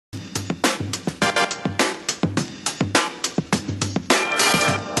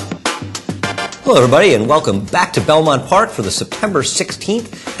Hello, everybody, and welcome back to Belmont Park for the September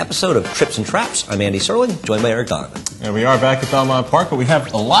 16th episode of Trips and Traps. I'm Andy Serling, joined by Eric Donovan. And we are back at Belmont Park, but we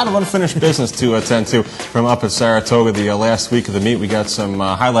have a lot of unfinished business to attend to from up at Saratoga the last week of the meet. We got some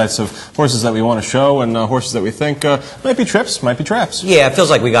highlights of horses that we want to show and horses that we think might be trips, might be traps. Yeah, it feels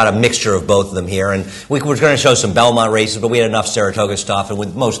like we got a mixture of both of them here, and we were going to show some Belmont races, but we had enough Saratoga stuff, and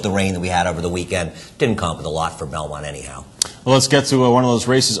with most of the rain that we had over the weekend, didn't come up with a lot for Belmont anyhow. Well, let's get to one of those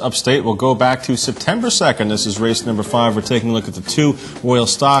races upstate. We'll go back to September 2nd. This is race number 5. We're taking a look at the 2 Royal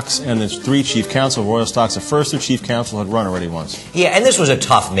Stocks and the 3 Chief Counsel. Royal Stocks, a firster. Chief Counsel had run already once. Yeah, and this was a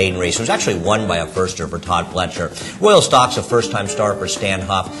tough maiden race. It was actually won by a firster for Todd Fletcher. Royal Stocks, a first-time start for Stan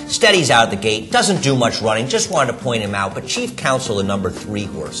Huff. Steadies out at the gate, doesn't do much running, just wanted to point him out. But Chief Counsel, a number 3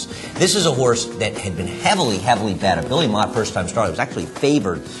 horse. This is a horse that had been heavily bet. A Billy Mott first-time starter was actually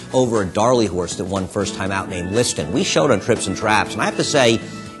favored over a Darley horse that won first time out named Liston. We showed on Trips and Traps, and I have to say,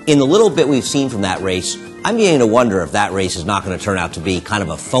 in the little bit we've seen from that race, I'm beginning to wonder if that race is not going to turn out to be kind of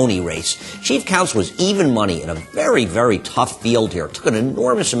a phony race. Chief Counsel was even money in a very tough field here. It took an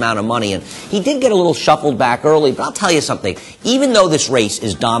enormous amount of money, and he did get a little shuffled back early, but I'll tell you something. Even though this race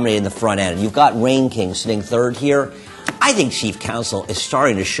is dominated in the front end, and you've got Rain King sitting third here, I think Chief Counsel is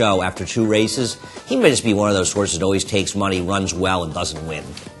starting to show after 2 races. He may just be one of those horses that always takes money, runs well, and doesn't win.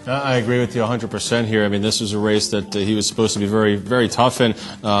 I agree with you 100% here. I mean, this was a race that he was supposed to be very tough in.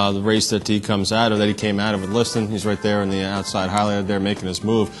 The race that he comes out of, that he came out of with Liston, he's right there in the outside highlighted there making his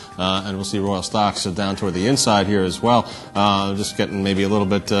move. And we'll see Royal Stocks down toward the inside here as well. Just getting maybe a little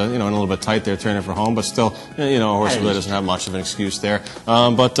bit, in a little bit tight there, turning for home. But still, a horse really doesn't have much of an excuse there.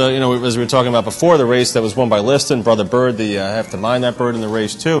 As we were talking about before, the race that was won by Liston, Brother Bird, I have to mind that bird in the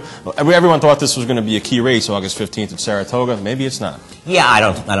race too. Everyone thought this was going to be a key race, August 15th at Saratoga. Maybe it's not. Yeah,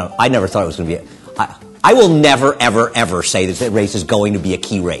 I never thought it was going to be I will never, ever say that the race is going to be a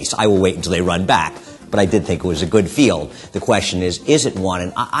key race. I will wait until they run back. But I did think it was a good field. The question is it one?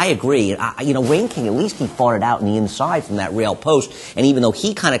 And I agree. Rain King, at least he fought it out in the inside from that rail post. And even though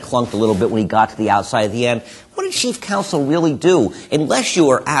he kind of clunked a little bit when he got to the outside at the end, what did Chief Counsel really do? Unless you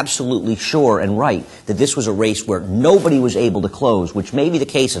are absolutely sure and right that this was a race where nobody was able to close, which may be the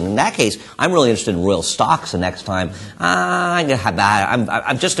case. And in that case, I'm really interested in Royal Stocks the next time. I'm going to have that.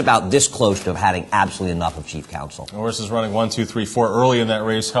 I'm just about this close to having absolutely enough of Chief Counsel. The horse is running 1, 2, 3, 4 early in that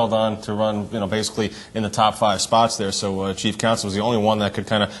race, held on to run, basically in the top 5 spots there. So Chief Counsel was the only one that could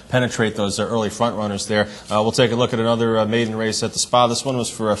kind of penetrate those early front runners there. We'll take a look at another maiden race at the Spa. This one was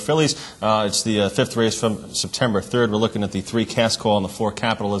for fillies. It's the 5th race from September 3rd. We're looking at the 3 Cast Call and the 4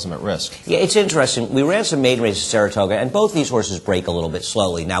 Capitalism at Risk. Yeah, it's interesting. We ran some maiden races at Saratoga, and both these horses break a little bit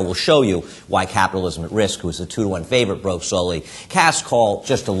slowly. Now, we'll show you why Capitalism at Risk, who was the 2-to-1 favorite, broke slowly. Cast Call,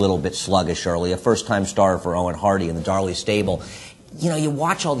 just a little bit sluggish early. A first-time starter for Owen Hardy in the Darley stable. You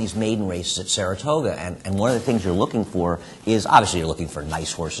watch all these maiden races at Saratoga, and one of the things you're looking for is, obviously you're looking for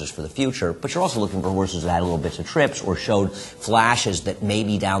nice horses for the future, but you're also looking for horses that had little bits of trips or showed flashes that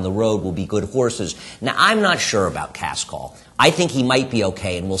maybe down the road will be good horses. Now, I'm not sure about Cast Call. I think he might be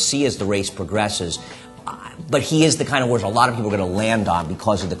okay, and we'll see as the race progresses. But he is the kind of horse a lot of people are going to land on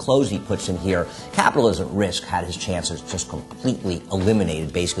because of the close he puts in here. Capitalism at Risk had his chances just completely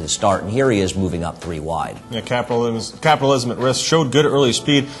eliminated basically to start, and here he is moving up 3 wide. Yeah, Capitalism at Risk showed good early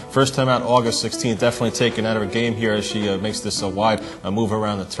speed. First time out August 16th, definitely taken out of her game here as she makes this wide move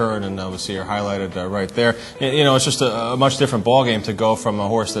around the turn, and we'll see her highlighted right there. It's just a much different ball game to go from a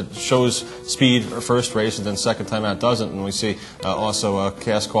horse that shows speed first race and then second time out doesn't, and we see also a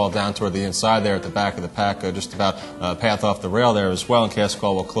Cast Call down toward the inside there at the back of the pack, just about path off the rail there as well, and Cast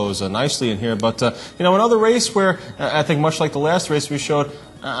Call will close nicely in here. But, another race where I think much like the last race we showed,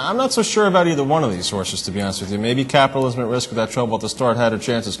 I'm not so sure about either one of these horses, to be honest with you. Maybe Capitalism at Risk with that trouble at the start had her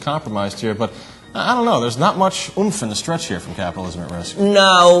chances compromised here, but I don't know. There's not much oomph in the stretch here from Capitalism at Risk.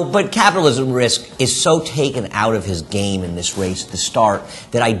 No, but Capitalism at Risk is so taken out of his game in this race at the start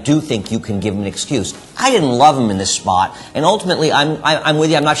that I do think you can give him an excuse. I didn't love him in this spot, and ultimately I'm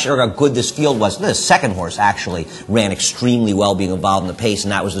with you. I'm not sure how good this field was. The second horse actually ran extremely well being involved in the pace,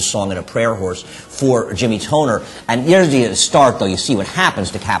 and that was the Song and a Prayer horse for Jimmy Toner. And here's the start, though. You see what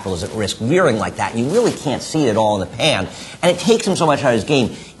happens to Capitalism at Risk veering like that. You really can't see it at all in the pan, and it takes him so much out of his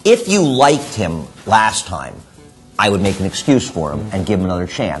game. If you liked him last time, I would make an excuse for him and give him another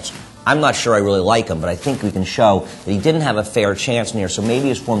chance. I'm not sure I really like him, but I think we can show that he didn't have a fair chance in here, so maybe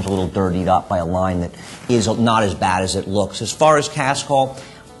his form's a little dirtied up by a line that is not as bad as it looks. As far as Cast Call,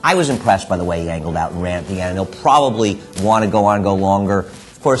 I was impressed by the way he angled out and ran at the end. He'll probably want to go on and go longer.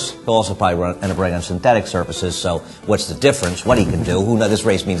 Of course, he'll also probably end up running on synthetic surfaces, so what's the difference? What he can do? Who knows? This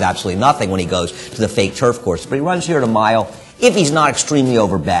race means absolutely nothing when he goes to the fake turf course. But he runs here at a mile. if he's not extremely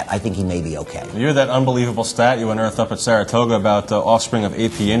overbet, I think he may be okay. You hear that unbelievable stat you unearthed up at Saratoga about Offspring of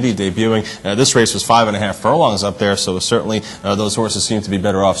AP Indy debuting. This race was 5.5 furlongs up there, so certainly those horses seem to be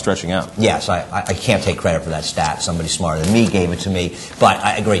better off stretching out. Yes, I can't take credit for that stat. Somebody smarter than me gave it to me. But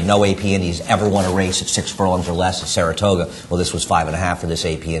I agree, no AP Indy's ever won a race at 6 furlongs or less at Saratoga. Well, this was 5.5 for this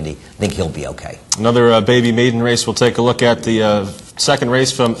AP Indy. I think he'll be okay. Another baby maiden race we'll take a look at. The second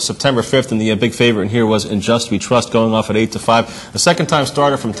race from September 5th, and the big favorite in here was In Just We Trust, going off at 8-5. A second-time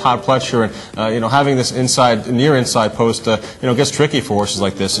starter from Todd Pletcher, and having this near inside post, gets tricky for horses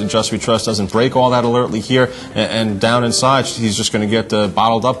like this. In Just We Trust doesn't break all that alertly here, and down inside, he's just going to get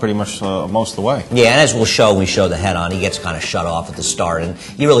bottled up pretty much most of the way. Yeah, and as we show the head-on. He gets kind of shut off at the start, and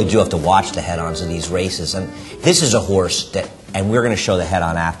you really do have to watch the head-ons of these races. And this is a horse that, and we're going to show the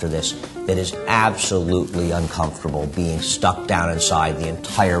head-on after this, that is absolutely uncomfortable being stuck down inside the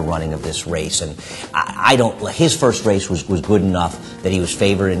entire running of this race. And his first race was good enough that he was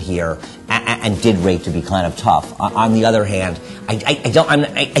favored in here and did rate to be kind of tough. On the other hand, I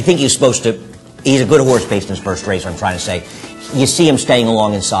think he's a good horse based on his first race, I'm trying to say. You see him staying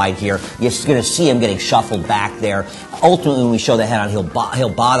along inside here. You're going to see him getting shuffled back there. Ultimately, when we show the head-on, he'll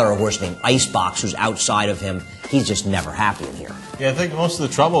bother a horse named Icebox, who's outside of him. He's just never happy in here. Yeah, I think most of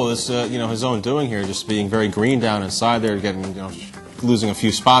the trouble is, his own doing here, just being very green down inside there, getting, losing a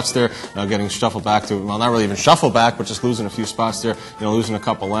few spots there, getting shuffled back to, well, not really even shuffled back, but just losing a few spots there, losing a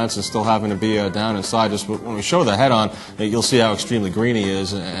couple lengths and still having to be down inside. Just when we show the head-on, you'll see how extremely green he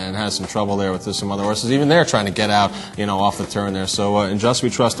is and has some trouble there with some other horses. Even they're trying to get out, off the turn there. So In Just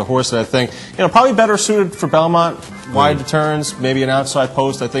We Trust, a horse that I think, probably better suited for Belmont. Wide turns, maybe an outside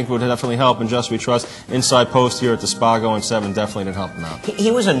post, I think would definitely help. In Just We Trust, inside post here at the Spa going 7 definitely didn't help him out.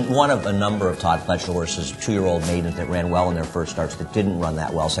 He was one of a number of Todd Pletcher horses, 2-year-old maidens that ran well in their first starts that didn't run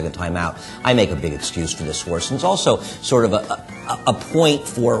that well second time out. I make a big excuse for this horse. And it's also sort of a point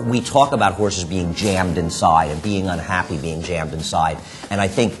for, we talk about horses being jammed inside and being unhappy being jammed inside. And I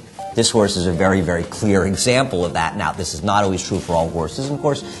think this horse is a very, very clear example of that. Now, this is not always true for all horses. And of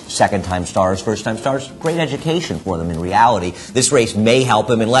course, second-time stars, first-time stars, great education for them in reality. This race may help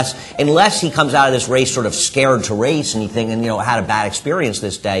him unless he comes out of this race sort of scared to race anything and, had a bad experience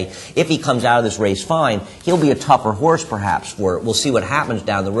this day. If he comes out of this race fine, he'll be a tougher horse perhaps for it. We'll see what happens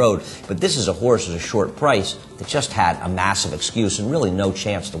down the road. But this is a horse at a short price that just had a massive excuse and really no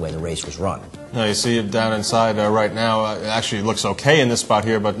chance the way the race was run. No, you see him down inside right now. It actually looks okay in this spot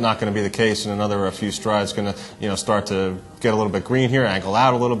here, but not going to be the case in another few strides. Going to, start to get a little bit green here, angle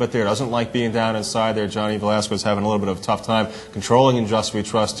out a little bit there. Doesn't like being down inside there. Johnny Velasquez having a little bit of a tough time controlling In Just We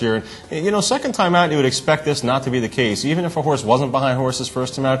Trust here. And, second time out, you would expect this not to be the case. Even if a horse wasn't behind horses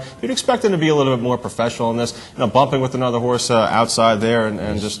first time out, you'd expect him to be a little bit more professional in this. Bumping with another horse outside there,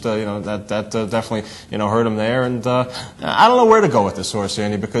 and just, that definitely, hurt him there. And I don't know where to go with this horse,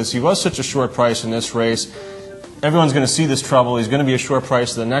 Andy, because he was such a short price in this race. Everyone's going to see this trouble. He's going to be a short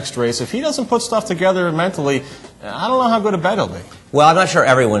price to the next race. If he doesn't put stuff together mentally, I don't know how good a bet he'll be. Well, I'm not sure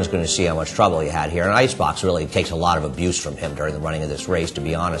everyone's going to see how much trouble he had here. And Icebox really takes a lot of abuse from him during the running of this race, to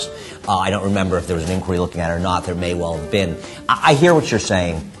be honest. I don't remember if there was an inquiry looking at it or not. There may well have been. I hear what you're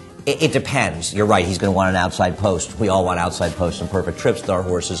saying. It depends. You're right. He's going to want an outside post. We all want outside posts and perfect trips with our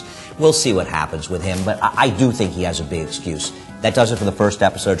horses. We'll see what happens with him. But I do think he has a big excuse. That does it for the first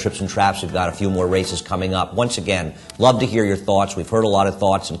episode of Trips and Traps. We've got a few more races coming up. Once again, love to hear your thoughts. We've heard a lot of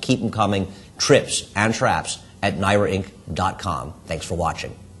thoughts, and keep them coming. Trips and Traps at NYRAinc.com. Thanks for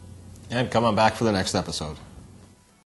watching. And come on back for the next episode.